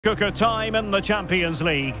Cooker time in the Champions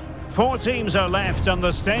League. 4 teams are left and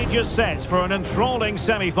the stage is set for an enthralling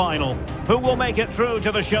semi-final. Who will make it through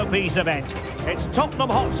to the showpiece event? It's Tottenham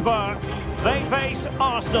Hotspur. They face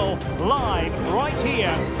Arsenal live right here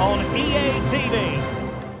on EA TV.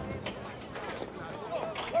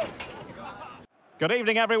 Good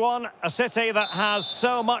evening, everyone. A city that has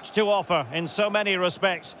so much to offer in so many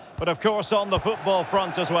respects, but of course on the football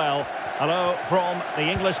front as well. Hello from the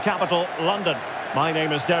English capital, London. My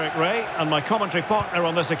name is Derek Ray, and my commentary partner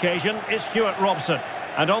on this occasion is Stuart Robson.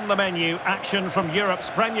 And on the menu, action from Europe's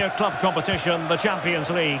premier club competition, the Champions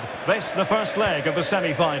League. This, the first leg of the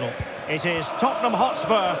semi-final. It is Tottenham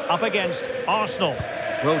Hotspur up against Arsenal.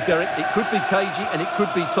 Well, Derek, it could be cagey and it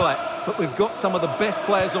could be tight, but we've got some of the best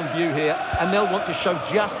players on view here, and they'll want to show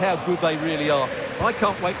just how good they really are. I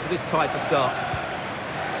can't wait for this tie to start.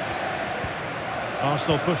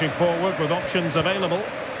 Arsenal pushing forward with options available.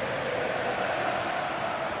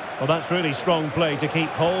 Well, that's really strong play to keep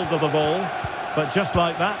hold of the ball. But just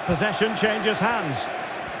like that, possession changes hands.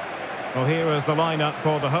 Well, here is the lineup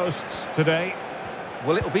for the hosts today.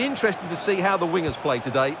 Well, it'll be interesting to see how the wingers play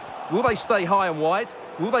today. Will they stay high and wide?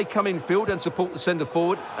 Will they come in field and support the centre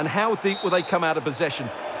forward? And how deep will they come out of possession?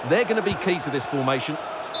 They're going to be key to this formation.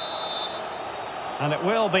 And it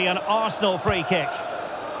will be an Arsenal free kick.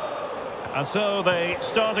 And so the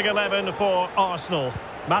starting 11 for Arsenal.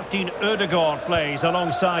 Martin Ødegaard plays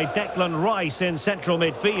alongside Declan Rice in central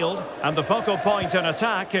midfield. And the focal point in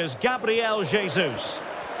attack is Gabriel Jesus.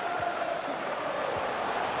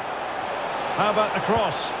 How about the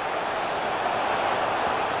cross?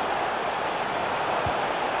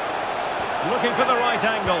 Looking for the right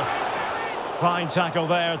angle. Fine tackle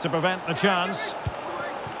there to prevent the chance.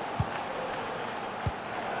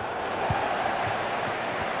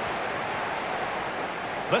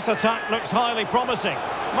 This attack looks highly promising.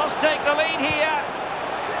 Must take the lead here.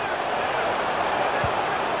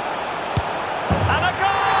 And a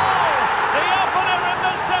goal! The opener in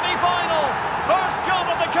the semi-final. First goal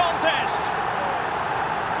of the contest.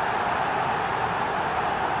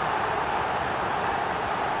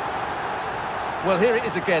 Well, here it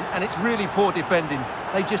is again, and it's really poor defending.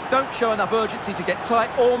 They just don't show enough urgency to get tight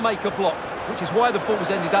or make a block, which is why the ball's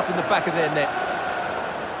ended up in the back of their net.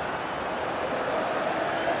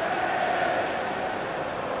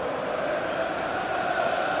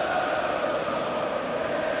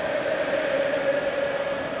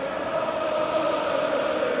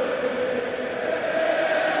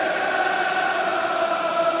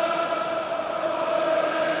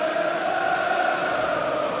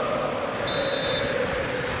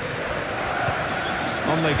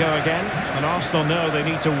 On they go again, and Arsenal know they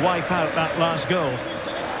need to wipe out that last goal.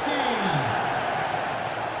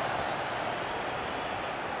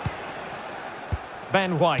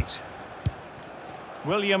 Ben White.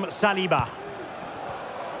 William Saliba.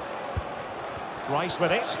 Rice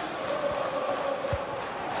with it.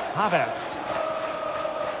 Havertz.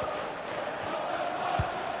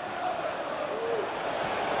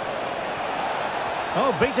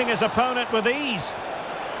 Oh, beating his opponent with ease.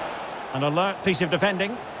 An alert piece of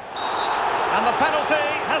defending. And the penalty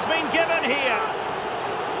has been given here.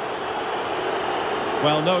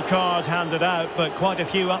 Well, no card handed out, but quite a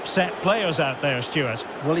few upset players out there, Stuart.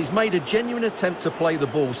 Well, he's made a genuine attempt to play the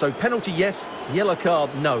ball, so penalty yes, yellow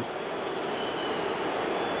card no.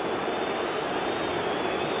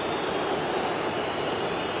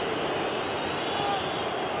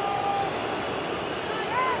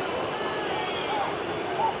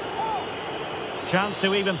 Chance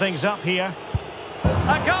to even things up here.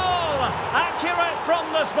 A goal! Accurate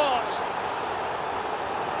from the spot.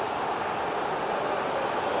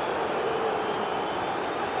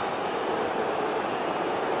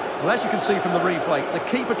 Well, as you can see from the replay, the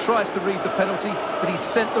keeper tries to read the penalty, but he's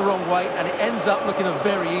sent the wrong way, and it ends up looking a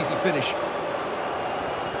very easy finish.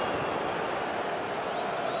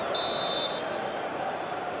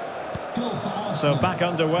 So back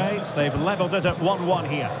underway. They've levelled it at 1-1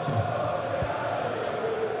 here.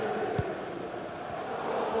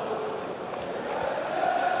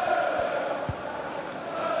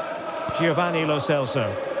 Giovanni Lo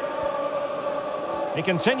Celso. He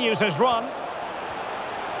continues his run.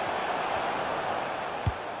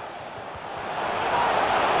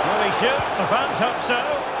 Will he shoot? The fans hope so.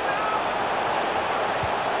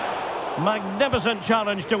 Magnificent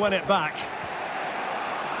challenge to win it back.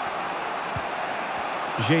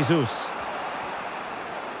 Jesus.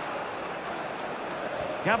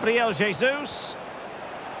 Gabriel Jesus.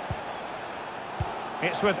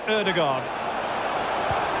 It's with Ødegaard.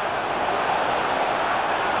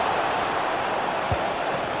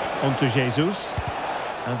 On to Jesus.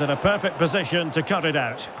 And in a perfect position to cut it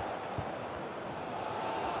out.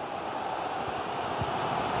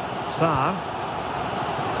 Sarr.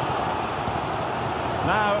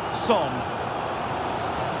 Now Son.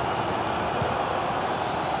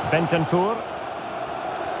 Bentancur.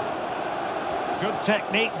 Good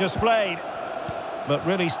technique displayed, but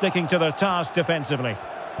really sticking to their task defensively.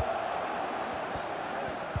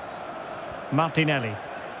 Martinelli.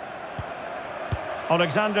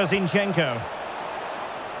 Alexander Zinchenko.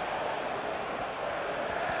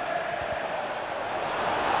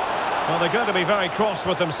 Well, they're going to be very cross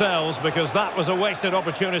with themselves because that was a wasted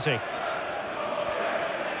opportunity.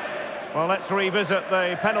 Well, let's revisit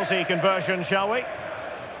the penalty conversion, shall we?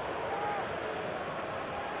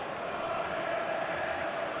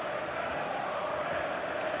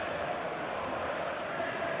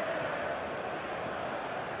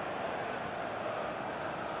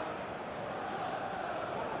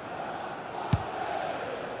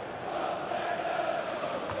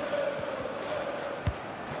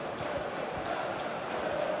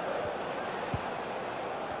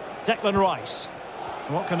 Declan Rice.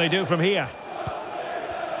 What can they do from here?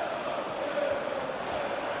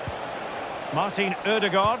 Martin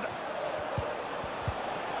Ødegaard.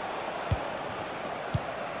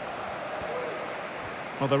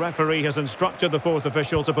 Well, the referee has instructed the fourth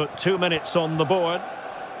official to put 2 minutes on the board.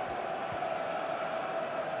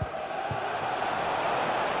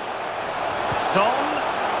 Son.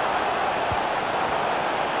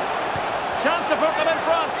 Chance to put them in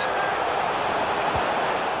front.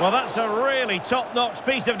 Well, that's a really top-notch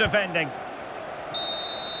piece of defending.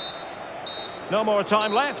 No more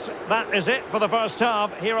time left. That is it for the first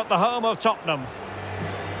half here at the home of Tottenham.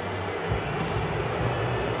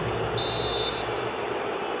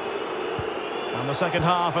 And the second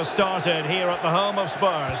half has started here at the home of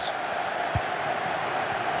Spurs.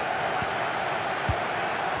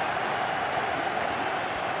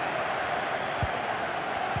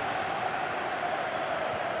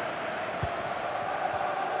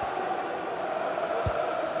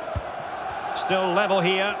 Still level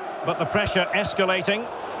here, but the pressure escalating.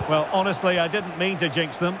 Well, honestly, I didn't mean to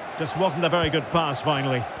jinx them. Just wasn't a very good pass,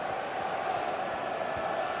 finally.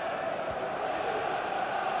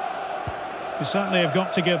 You certainly have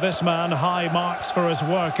got to give this man high marks for his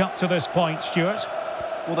work up to this point, Stuart.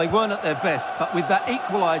 Well, they weren't at their best, but with that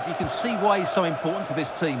equaliser, you can see why he's so important to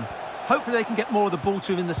this team. Hopefully they can get more of the ball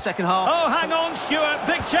to him in the second half. Oh, hang on, Stuart.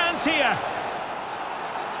 Big chance here.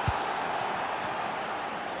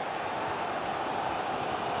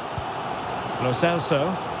 Lo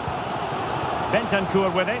Celso.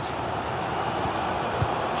 Bentancur with it.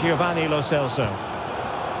 Giovanni Lo Celso.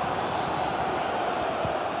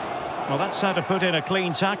 Well, that's how to put in a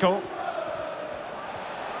clean tackle.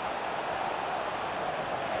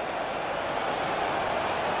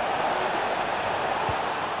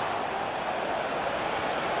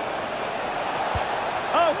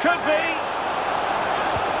 Oh, could be.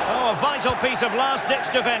 Oh, a vital piece of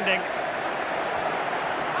last-ditch defending.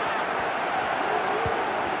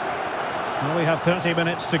 Well, we have 30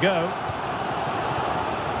 minutes to go.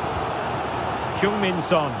 Heung-min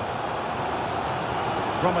Son.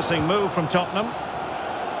 Promising move from Tottenham.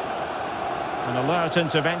 An alert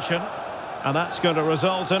intervention. And that's going to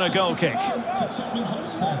result in a goal kick.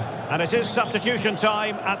 And it is substitution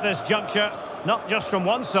time at this juncture. Not just from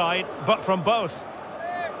one side, but from both.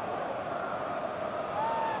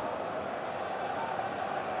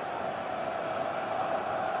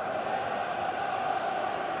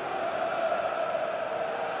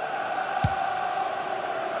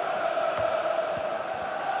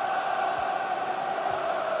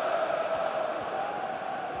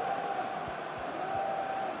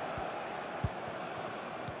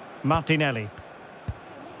 Martinelli.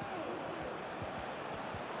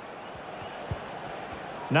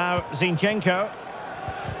 Now Zinchenko.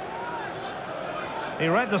 He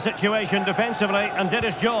read the situation defensively and did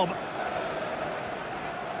his job.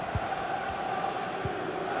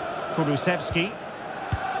 Kulusevski.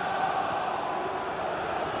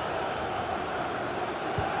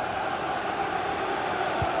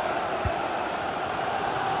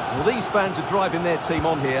 Well, these fans are driving their team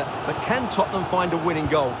on here, but can Tottenham find a winning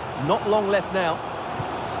goal? Not long left now.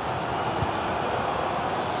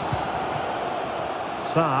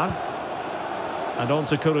 Sarr. And on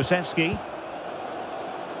to Kulusevski.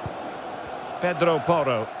 Pedro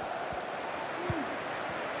Porro.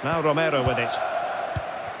 Now Romero with it.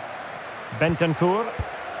 Bentancur.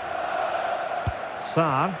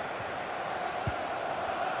 Sarr.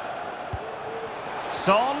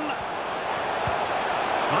 Son.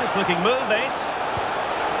 Nice looking move, this.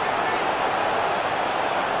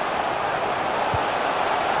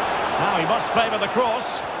 Now he must favour the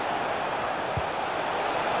cross.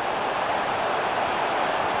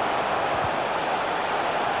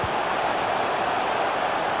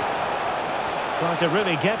 Trying to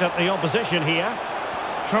really get at the opposition here.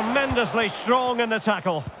 Tremendously strong in the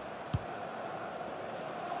tackle.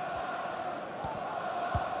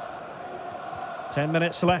 Ten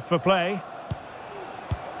minutes left for play.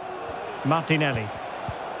 Martinelli.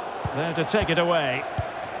 There to take it away.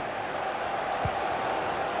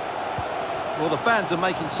 Well, the fans are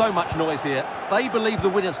making so much noise here. They believe the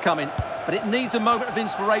winner's coming, but it needs a moment of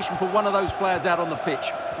inspiration for one of those players out on the pitch.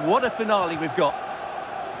 What a finale we've got.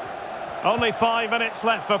 Only 5 minutes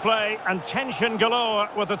left for play and tension galore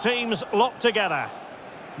with the teams locked together.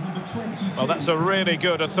 Well, that's a really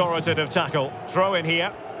good authoritative tackle. Throw in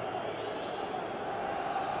here.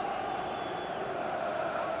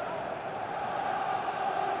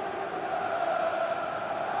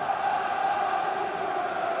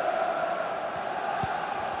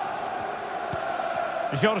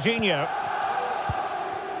 Jorginho.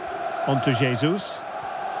 On to Jesus.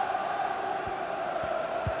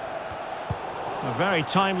 A very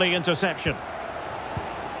timely interception.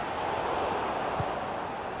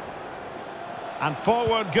 And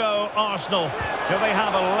forward go Arsenal. Do they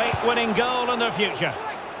have a late winning goal in their future?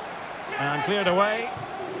 And cleared away.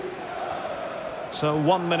 So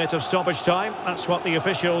 1 minute of stoppage time. That's what the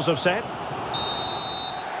officials have said.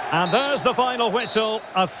 And there's the final whistle.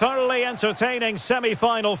 A thoroughly entertaining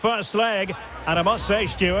semi-final first leg. And I must say,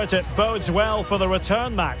 Stuart, it bodes well for the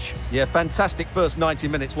return match. Yeah, fantastic first 90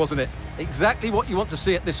 minutes, wasn't it? Exactly what you want to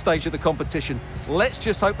see at this stage of the competition. Let's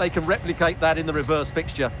just hope they can replicate that in the reverse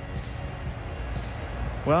fixture.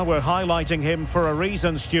 Well, we're highlighting him for a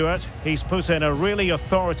reason, Stuart. He's put in a really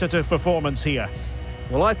authoritative performance here.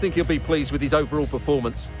 Well, I think he'll be pleased with his overall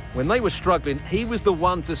performance. When they were struggling, he was the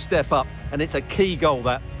one to step up, and it's a key goal,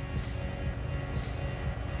 that.